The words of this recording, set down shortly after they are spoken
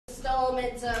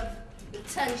installment of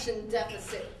Attention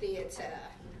Deficit Theater.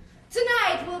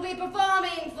 Tonight we'll be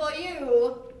performing for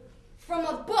you from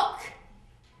a book.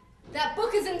 That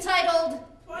book is entitled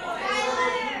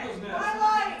Twilight.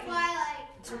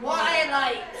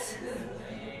 Twilight.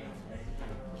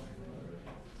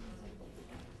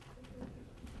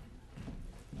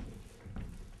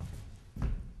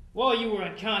 While you were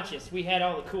unconscious, we had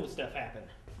all the cool stuff happen.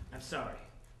 I'm sorry.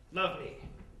 Love me.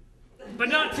 But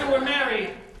not till we're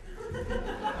married. Well,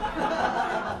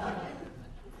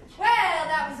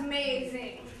 that was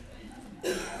amazing.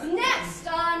 Next,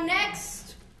 our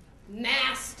next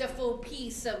masterful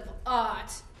piece of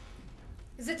art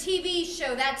is a TV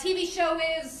show. That TV show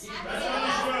is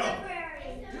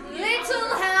Little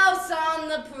House on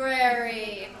the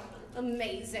Prairie.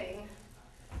 Amazing.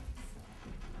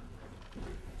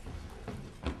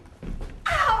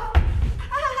 Ow!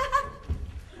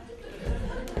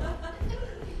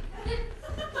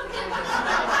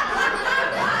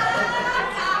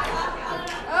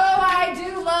 Oh, I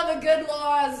do love a good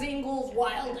Laura Ingalls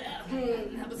Wilder.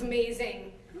 That was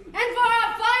amazing. And for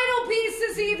our final piece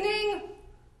this evening,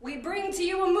 we bring to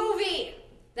you a movie.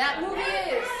 That movie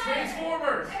is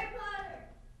Transformers.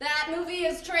 That movie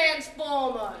is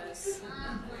Transformers.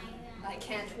 I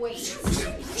can't wait.